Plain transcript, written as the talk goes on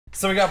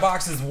So we got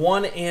boxes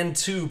 1 and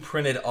 2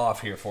 printed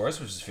off here for us,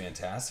 which is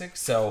fantastic.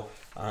 So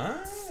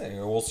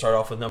we'll start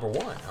off with number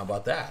 1. How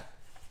about that?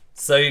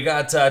 So you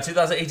got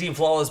 2018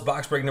 Flawless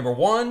Box Break number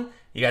 1.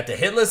 You got the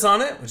Hitless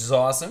on it, which is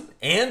awesome,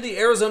 and the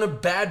Arizona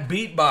Bad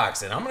Beat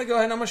box. And I'm going to go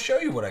ahead and I'm going to show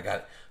you what I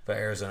got for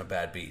Arizona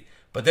Bad Beat.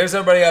 But there's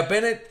everybody up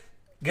in it.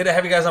 Good to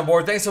have you guys on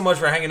board. Thanks so much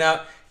for hanging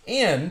out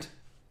and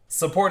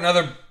supporting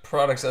other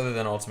products other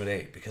than Ultimate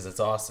 8 because it's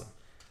awesome.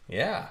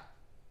 Yeah.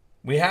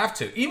 We have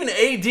to. Even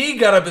AD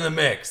got up in the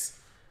mix.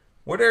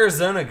 Where'd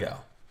Arizona go?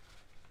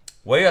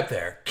 Way up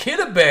there.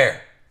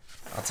 Kid-A-Bear.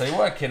 I'll tell you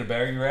what,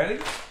 Kid-A-Bear, you ready?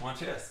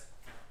 Watch this.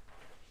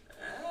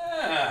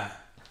 Ah.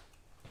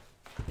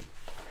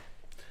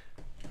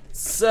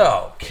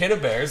 So,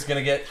 Kid-A-Bear is going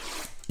to get...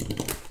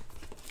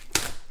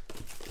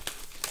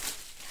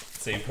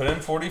 So you put in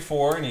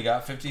 44 and you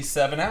got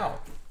 57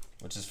 out,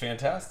 which is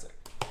fantastic.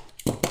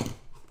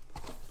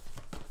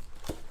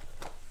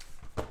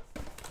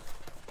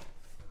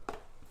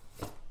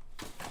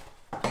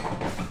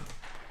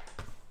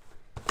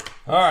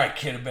 All right,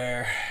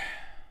 Kid-A-Bear.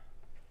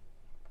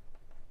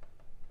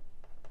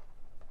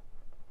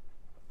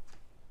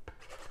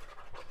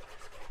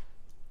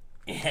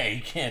 Yeah,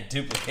 you can't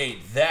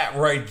duplicate that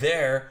right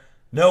there.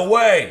 No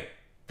way.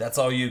 That's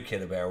all you,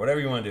 Kid-A-Bear.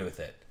 Whatever you want to do with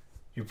it.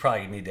 You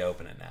probably need to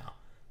open it now.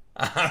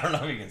 I don't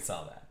know if you can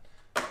sell that.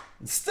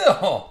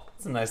 Still,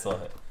 it's a nice little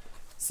hit.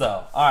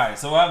 So, all right.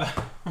 So we'll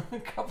have a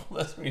couple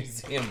of those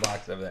museum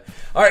boxes over there.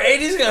 All right,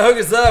 AD's going to hook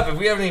us up. If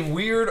we have any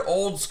weird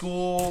old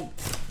school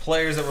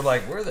players that were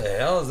like, where the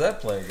hell does that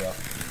player go?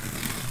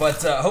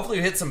 But hopefully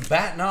we hit some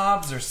bat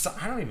knobs or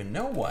something. I don't even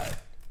know what.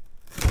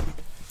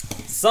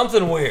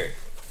 Something weird.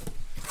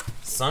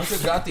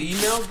 Sunka got the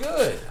email?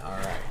 Good. All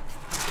right.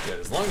 Good.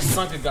 As long as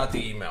Sunka got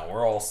the email,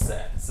 we're all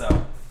set.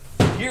 So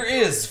here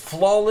is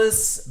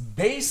Flawless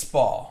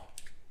Baseball.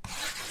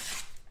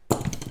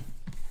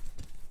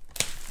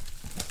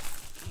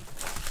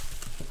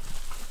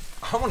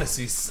 I want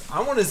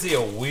to see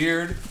a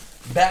weird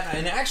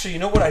Batman. And actually, you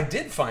know what I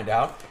did find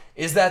out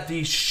is that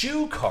the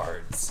shoe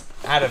cards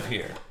out of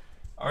here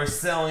are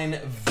selling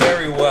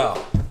very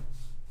well.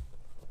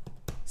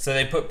 So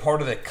they put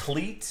part of the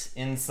cleat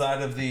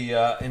inside of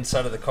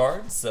the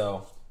card.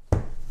 So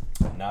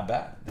not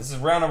bad. This is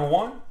round number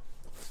 1.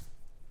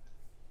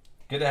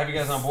 Good to have you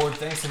guys on board.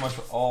 Thanks so much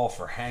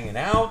for hanging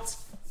out.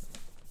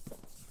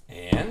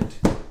 And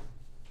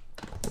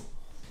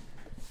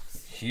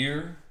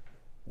here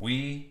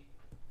we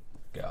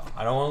go.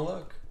 I don't want to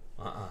look.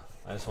 I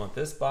just want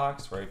this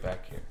box right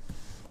back here.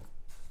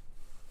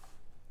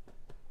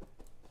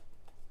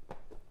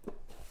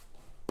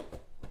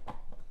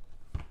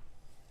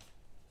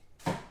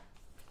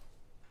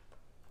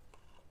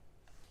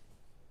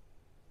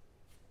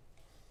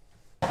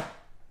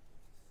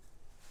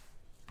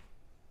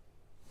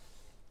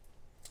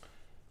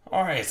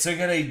 All right, so we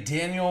got a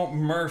Daniel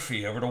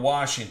Murphy over to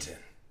Washington.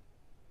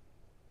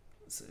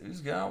 So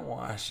who's got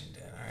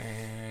Washington?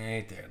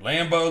 Right there.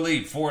 Lambeau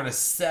Leap,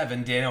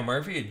 4/7. Daniel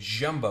Murphy, a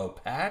jumbo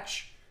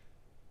patch.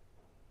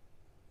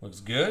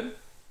 Looks good.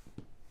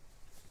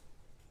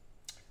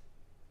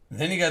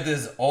 Then you got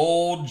this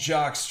old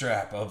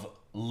jockstrap of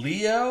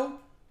Leo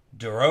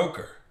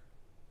Durocher.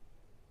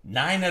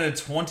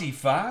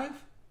 9/25.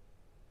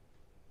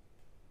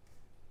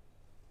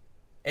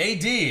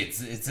 AD,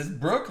 it's in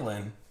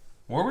Brooklyn.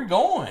 Where are we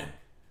going?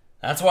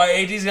 That's why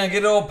AD's going to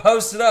get it all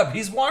posted up.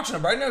 He's watching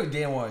it. I know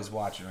damn well he's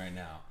watching right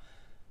now.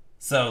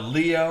 So,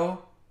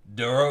 Leo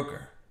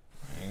Durocher.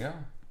 There you go.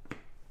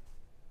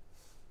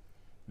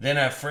 Then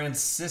a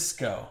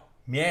Francisco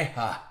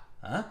Mieja.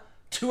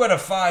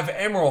 2/5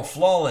 Emerald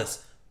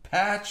Flawless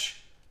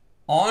patch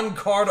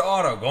on-card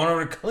auto. Going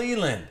over to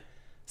Cleveland.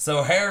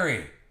 So,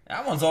 Harry,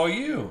 that one's all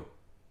you.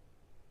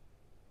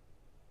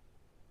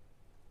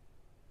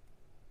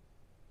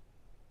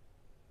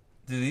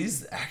 Do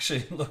these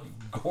actually look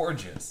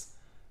gorgeous?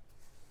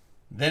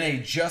 Then a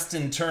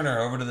Justin Turner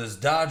over to those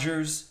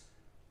Dodgers,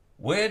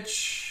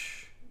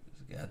 which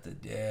got the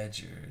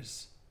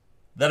Dodgers.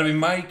 That'll be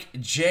Mike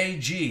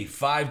JG,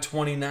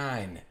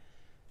 5/29.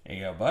 There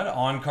you go, bud.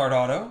 On-card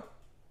auto.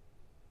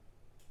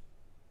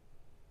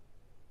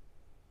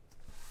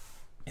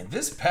 And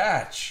this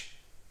patch,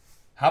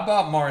 how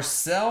about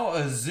Marcell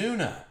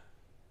Ozuna?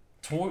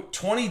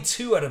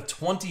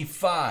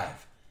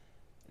 22/25.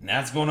 And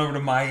that's going over to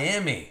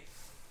Miami.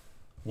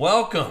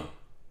 Welcome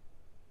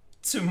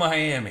to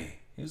Miami.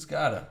 Who's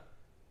got him?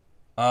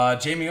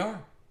 Jamie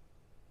R.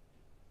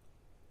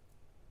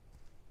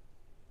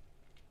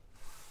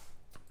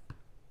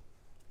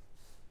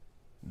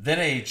 Then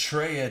a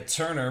Trea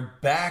Turner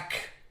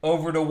back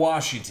over to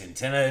Washington.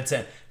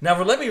 10/10.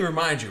 Now, let me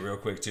remind you real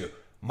quick, too.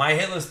 My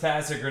hitless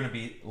packs are going to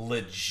be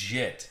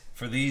legit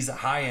for these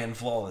high-end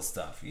flawless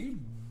stuff. You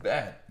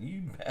bet.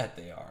 You bet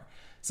they are.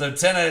 So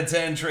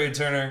 10/10, Trea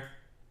Turner.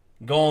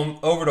 Going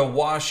over to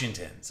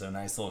Washington. So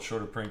nice little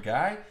shorter print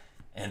guy.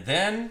 And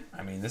then,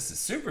 I mean, this is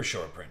super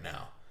short print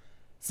now.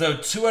 So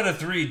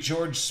 2/3,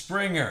 George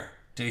Springer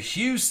to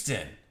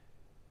Houston.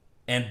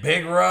 And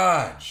Big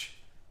Raj.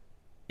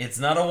 It's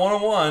not a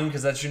 101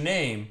 because that's your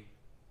name.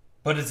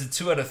 but it's a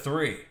 2 out of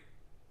 3.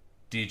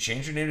 Do you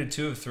change your name to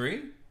 2 of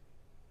 3?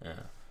 Yeah.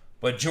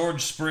 But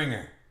George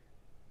Springer.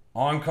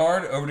 On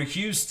card, over to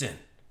Houston.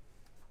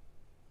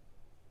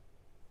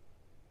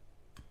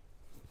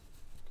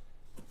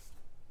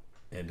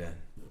 And then.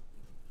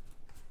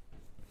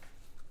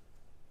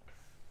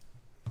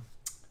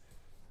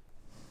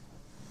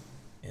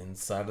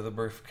 Inside of the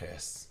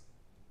briefcase.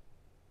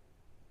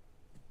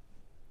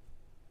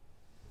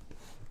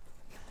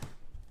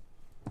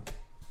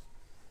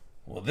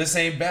 Well, this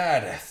ain't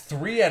bad.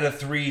 3 out of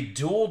 3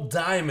 dual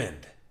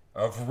diamond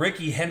of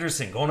Ricky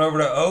Henderson going over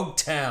to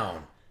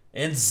Oaktown.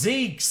 And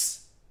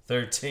Zeke's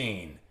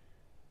 13.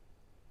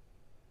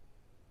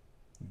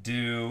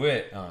 Do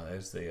it. Oh,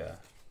 there's the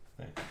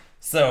thing.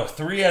 So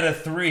 3 out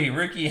of 3,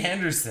 Ricky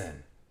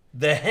Henderson.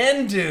 The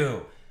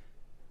Hendu.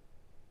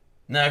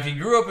 Now, if you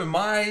grew up in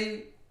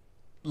my,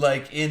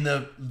 like, in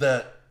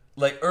the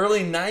like,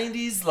 early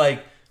 90s,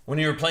 like, when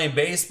you were playing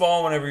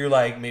baseball, whenever you're,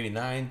 like, maybe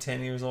 9,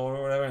 10 years old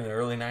or whatever, in the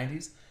early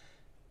 90s,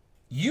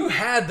 you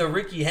had the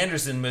Ricky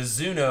Henderson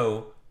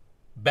Mizuno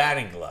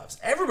batting gloves.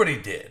 Everybody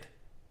did.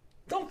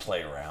 Don't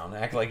play around.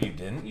 Act like you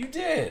didn't. You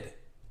did.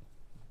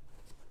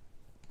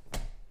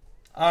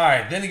 All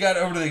right, then he got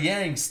over to the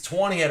Yanks.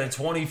 20 out of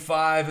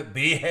 25,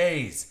 B.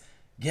 Hayes.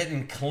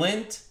 Getting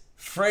Clint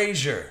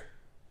Frazier.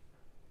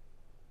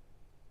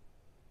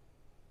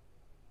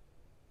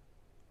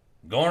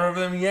 Going over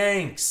them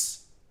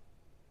Yanks.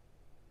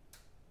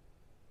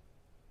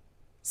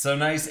 So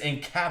nice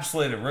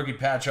encapsulated rookie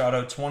patch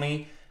auto.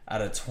 20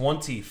 out of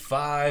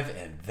 25.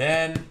 And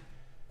then,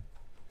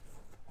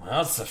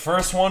 well, it's the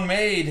first one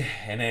made,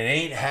 and it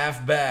ain't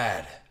half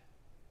bad.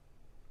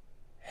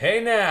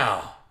 Hey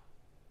now.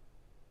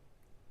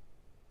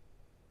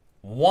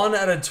 1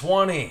 out of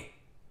 20.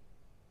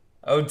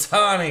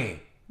 Ohtani.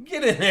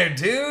 Get in there,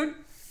 dude.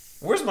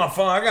 Where's my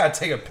phone? I gotta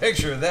take a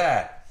picture of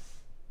that.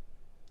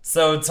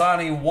 So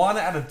Ohtani, 1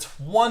 out of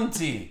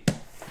 20.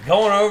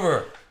 Going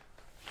over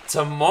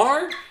to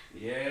Mark.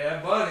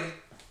 Yeah, buddy.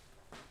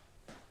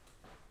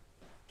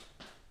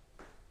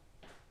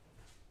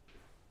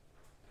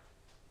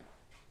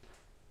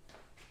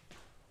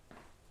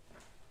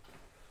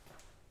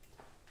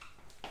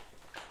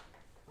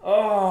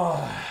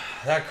 Oh,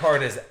 that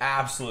card is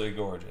absolutely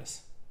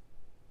gorgeous.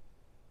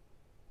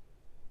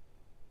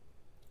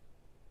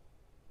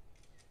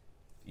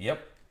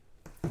 Yep.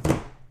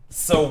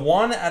 So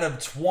 1 out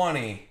of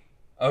 20,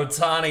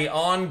 Ohtani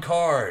on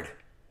card.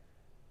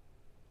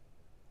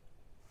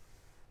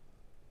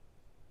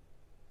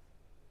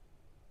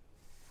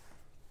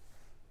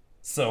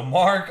 So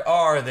Mark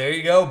R, there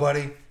you go,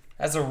 buddy.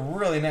 That's a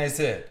really nice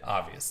hit,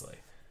 obviously,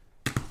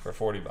 for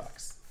 40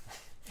 bucks,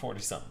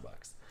 40-something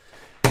bucks.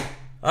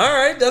 All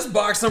right, that's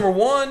box number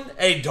 1.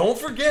 Hey, don't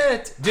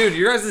forget, dude,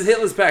 your guys'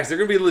 hitless packs, they're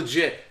gonna be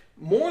legit,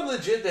 more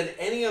legit than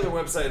any other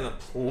website on the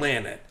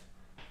planet.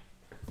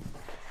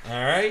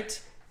 All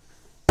right,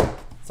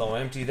 it's all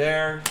empty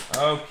there.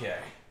 Okay.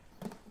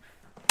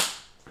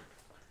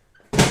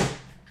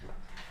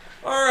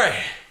 All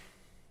right.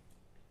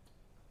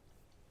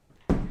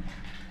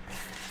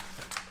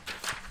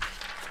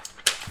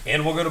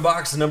 And we'll go to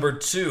box number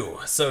 2.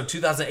 So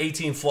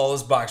 2018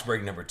 Flawless Box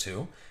Break number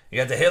 2. You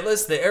got the hit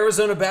list, the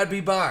Arizona Bad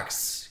Beat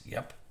box.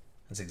 Yep,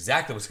 that's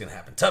exactly what's going to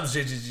happen. Tubbs,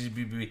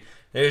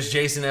 there's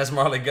Jason S.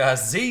 Marley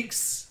Gus,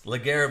 Zeke's,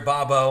 LeGarrette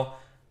Bobo,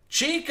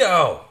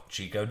 Chico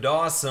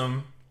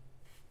Dawson.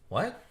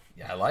 What?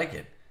 Yeah, I like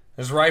it.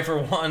 There's Rifer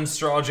 1,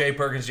 Straw J.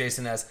 Perkins,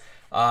 Jason S.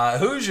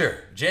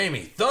 Hoosier,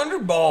 Jamie,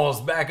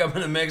 Thunderballs back up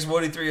in the mix,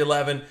 Woody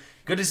 311.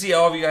 Good to see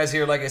all of you guys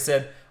here. Like I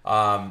said,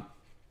 I'll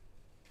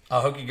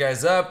hook you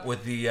guys up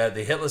with the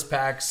hitless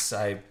packs.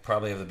 I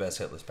probably have the best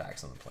hitless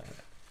packs on the planet.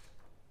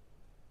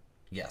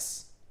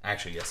 Yes.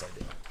 Actually, yes, I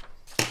do.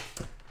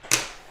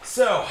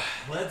 So,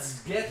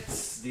 let's get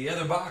the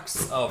other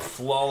box of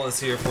Flawless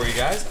here for you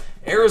guys.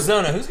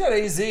 Arizona. Who's got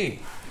AZ?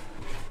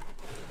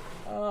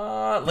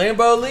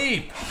 Lambeau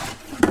Leap.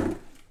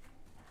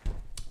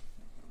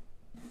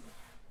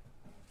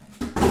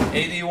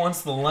 AD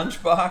wants the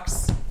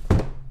lunchbox.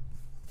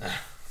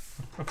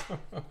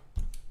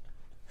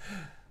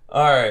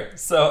 All right,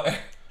 so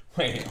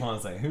wait, hold on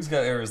a second. Who's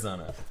got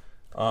Arizona?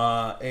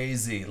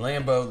 AZ,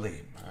 Lambeau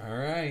Leap. All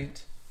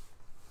right.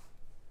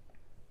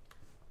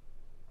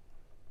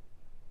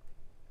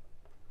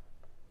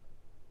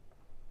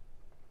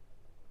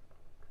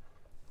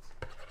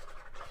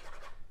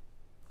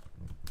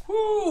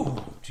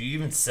 Whoo! Do you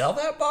even sell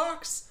that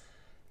box?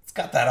 It's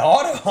got that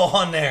auto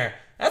on there.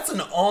 That's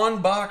an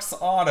on-box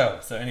auto.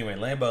 So anyway,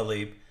 Lambeau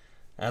Leap.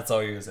 That's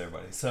all yours,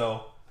 everybody.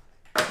 So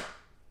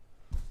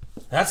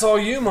that's all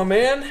you, my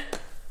man.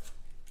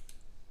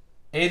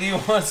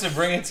 AD wants to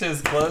bring it to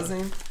his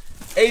closing.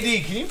 AD,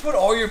 can you put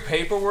all your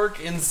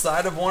paperwork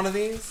inside of one of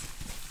these?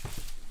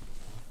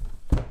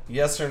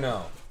 Yes or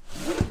no?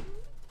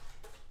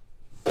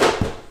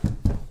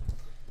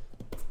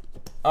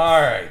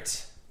 All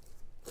right.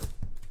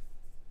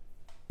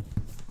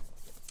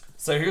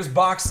 So here's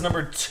box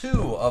number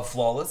 2 of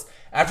Flawless.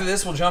 After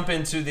this, we'll jump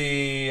into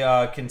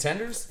the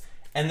contenders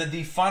and then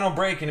the final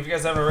break. And if you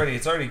guys haven't already,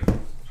 it's already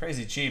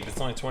crazy cheap.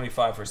 It's only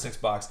 25 for a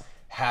 6-box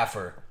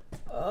halfer.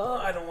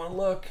 I don't want to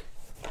look.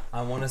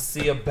 I want to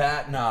see a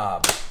bat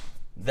knob.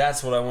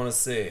 That's what I want to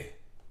see.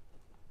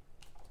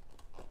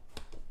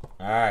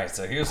 All right,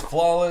 so here's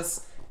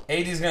Flawless.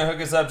 AD's going to hook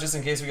us up just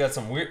in case we got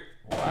some weird...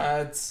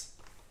 What?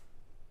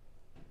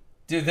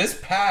 Dude, this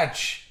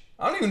patch...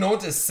 I don't even know what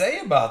to say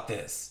about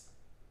this.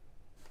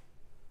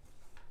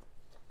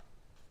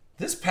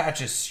 This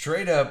patch is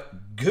straight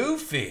up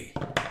goofy.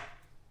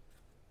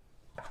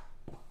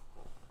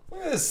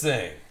 Look at this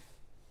thing.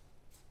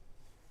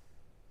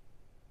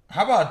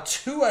 How about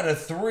 2 out of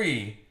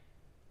 3?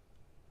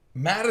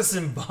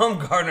 Madison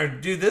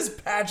Bumgarner. Dude, this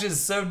patch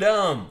is so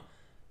dumb.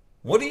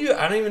 What do you...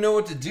 I don't even know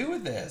what to do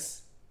with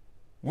this.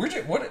 What...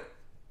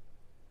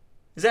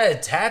 Is that a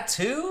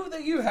tattoo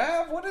that you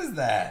have? What is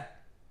that?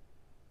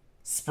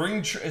 So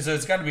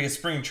it's got to be a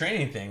spring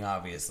training thing,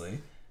 obviously.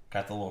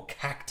 Got the little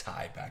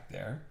cacti back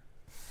there.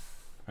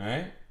 All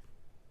right.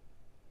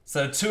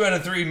 So 2 out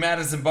of 3,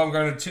 Madison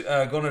Bumgarner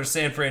going over to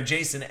San Fran.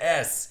 Jason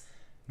S.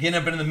 getting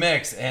up into the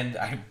mix, and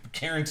I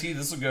guarantee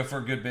this will go for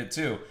a good bit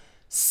too.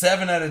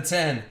 7 out of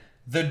 10,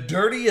 the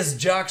dirtiest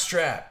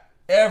jockstrap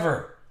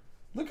ever.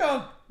 Look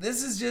how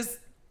this is just,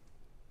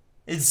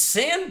 it's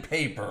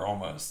sandpaper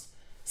almost.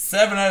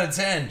 7 out of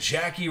 10,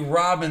 Jackie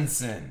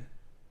Robinson.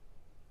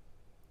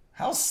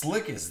 How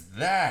slick is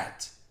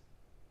that?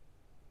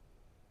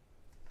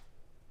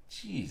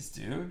 Jeez,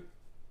 dude.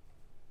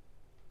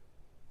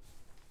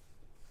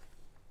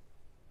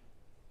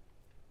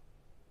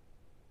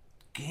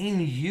 Game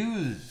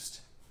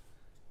used.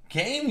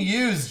 Game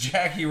used,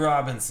 Jackie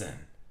Robinson.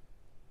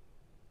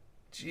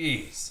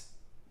 Jeez.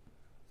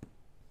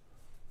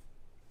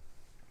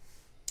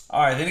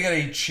 All right, then you got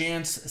a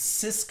Chance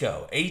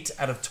Cisco, 8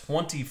 out of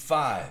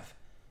 25.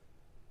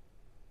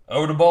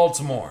 Over to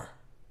Baltimore.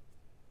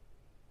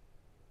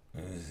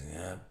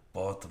 Yeah,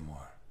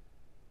 Baltimore.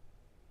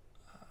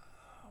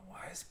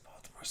 Why is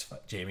Baltimore's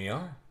Jamie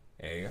R?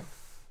 There you go.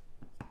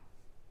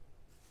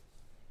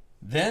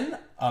 Then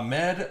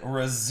Ahmed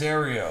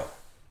Rosario.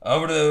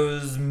 Over to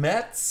those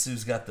Mets.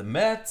 Who's got the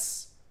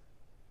Mets?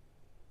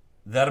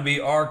 That'll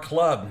be our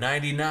club,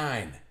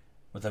 99,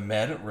 with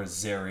Ahmed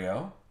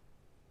Rosario.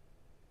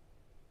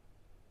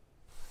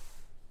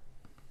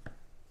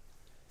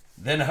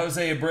 Then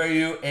Jose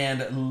Abreu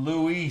and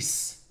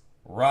Luis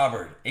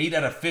Robert, 8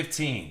 out of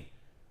 15.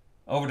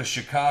 Over to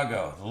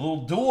Chicago. The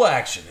little dual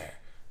action there.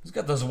 Who's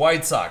got those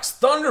White Sox?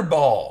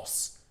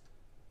 Thunderballs.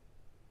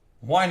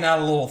 Why not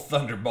a little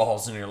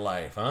Thunderballs in your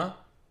life, huh?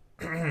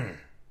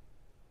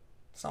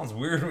 Sounds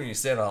weird when you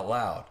say it out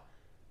loud.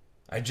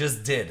 I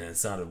just did, and it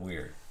sounded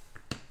weird.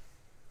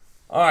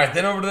 All right,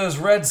 then over to those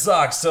Red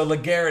Sox. So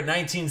LeGarrette,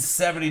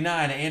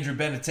 1979, Andrew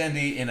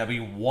Benintendi, and it'll be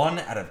 1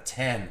 out of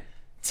 10.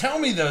 Tell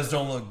me those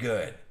don't look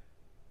good.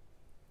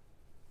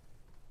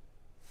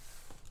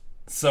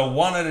 So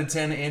 1 out of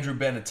 10, Andrew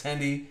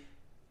Benintendi.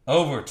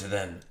 Over to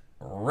then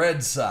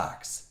Red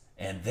Sox.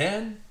 And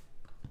then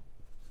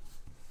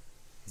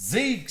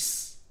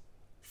Zeke's,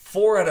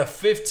 4 out of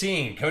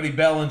 15, Cody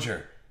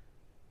Bellinger.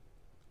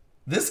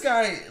 This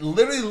guy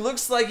literally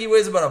looks like he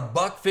weighs about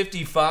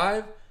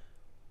 $155.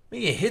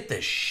 He can hit the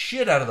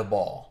shit out of the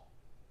ball.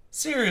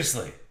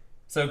 Seriously.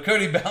 So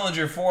Cody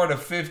Bellinger, 4 out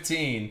of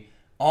 15,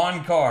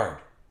 on card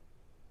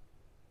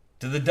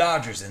to the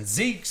Dodgers. And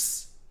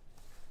Zeke's,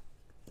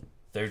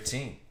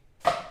 13.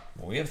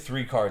 Well, we have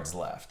 3 cards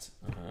left.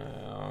 I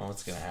don't know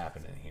what's going to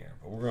happen in here,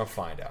 but we're going to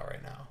find out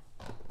right now.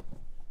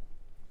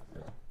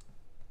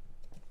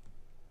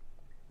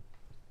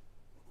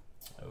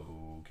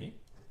 Okay.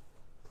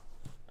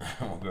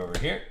 We'll go over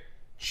here.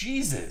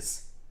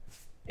 Jesus.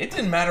 It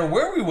didn't matter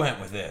where we went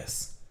with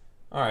this.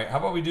 All right, how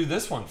about we do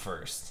this one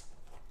first?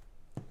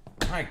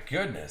 My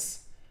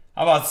goodness.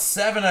 How about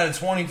 7 out of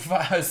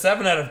 25,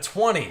 7 out of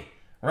 20,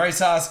 Rhys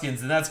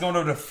Hoskins, and that's going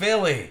over to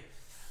Philly.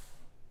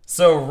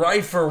 So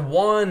Rifer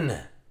 1.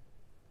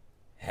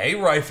 Hey,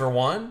 Rifer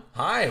 1.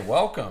 Hi,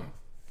 welcome.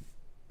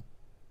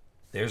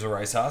 There's a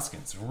Rhys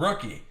Hoskins.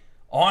 Rookie.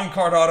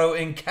 On-card auto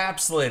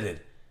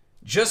encapsulated.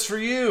 Just for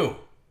you.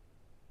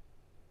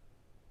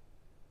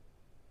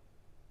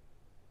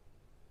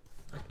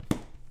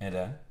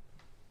 And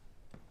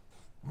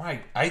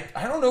I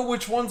don't know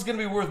which one's going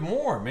to be worth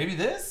more. Maybe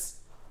this?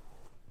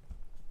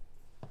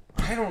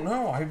 I don't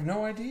know. I have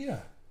no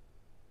idea.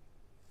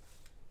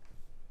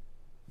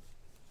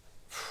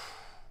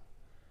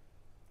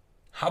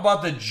 How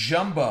about the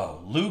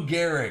Jumbo? Lou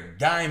Gehrig,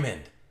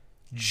 Diamond.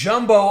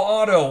 Jumbo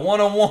Auto,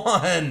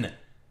 101.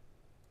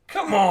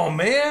 Come on,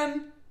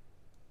 man.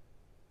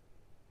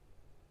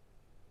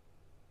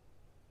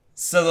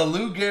 So the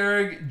Lou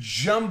Gehrig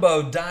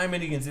Jumbo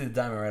Diamond, you can see the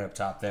diamond right up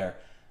top there.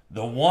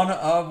 The 1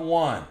 of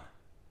 1.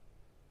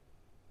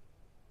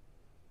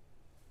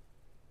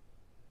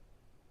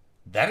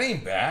 That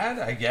ain't bad,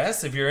 I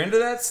guess, if you're into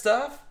that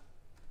stuff.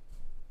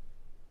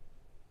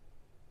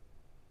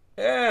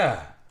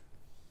 Yeah.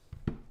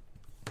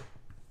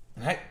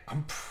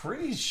 I'm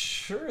pretty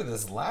sure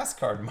this last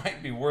card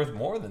might be worth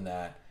more than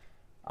that.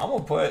 I'm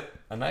going to put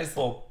a nice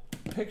little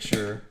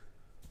picture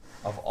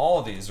of all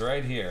of these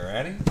right here.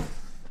 Ready?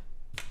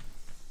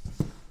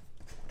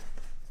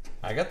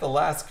 I got the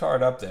last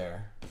card up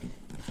there.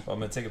 Well, I'm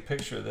going to take a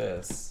picture of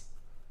this.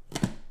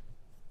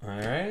 All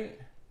right.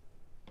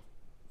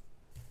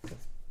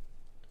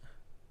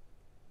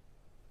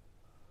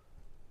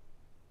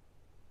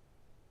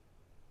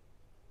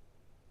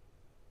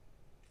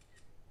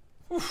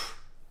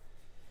 Oof.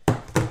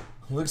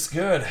 Looks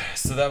good.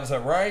 So that was a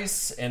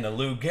Rice and a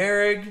Lou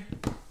Gehrig.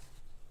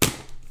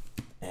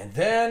 And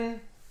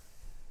then,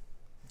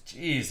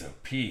 jeez, oh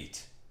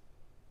Pete.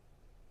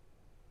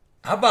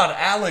 How about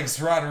Alex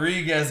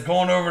Rodriguez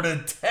going over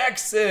to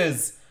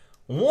Texas?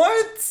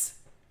 What?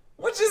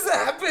 What just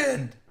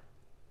happened?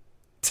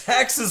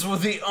 Texas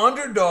with the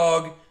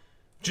underdog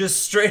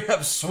just straight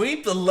up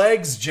sweep the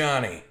legs,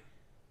 Johnny.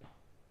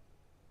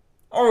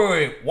 Oh,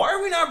 wait. Why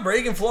are we not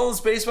breaking flawless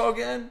baseball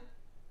again?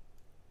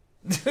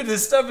 Dude,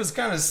 this stuff is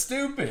kind of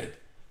stupid.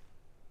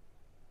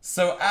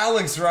 So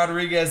Alex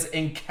Rodriguez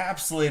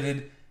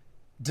encapsulated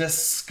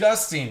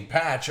disgusting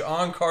patch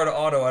on card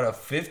auto out of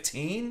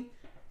 15?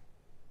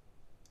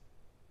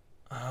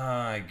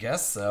 I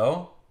guess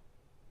so.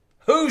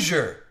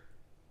 Hoosier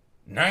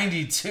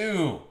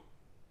 92.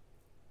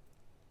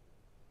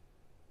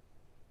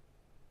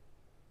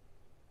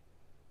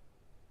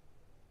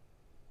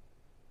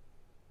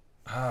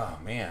 Oh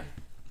man.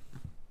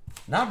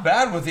 Not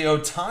bad with the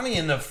Ohtani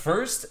in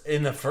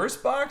the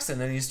first box,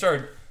 and then you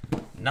start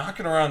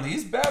knocking around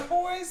these bad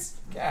boys?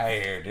 Get out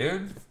of here,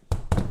 dude.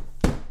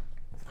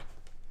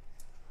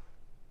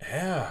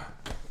 Yeah.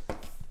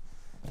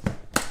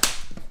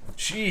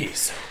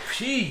 Jeez,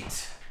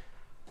 Pete.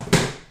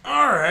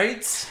 All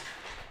right.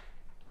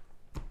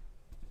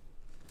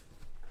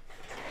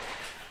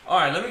 All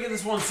right, let me get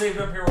this one saved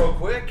up here real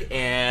quick,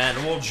 and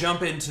we'll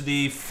jump into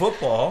the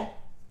football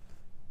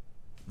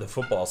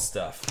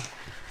stuff.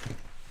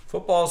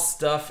 Football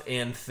stuff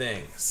and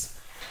things.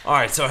 All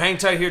right, so hang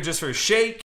tight here just for a shake.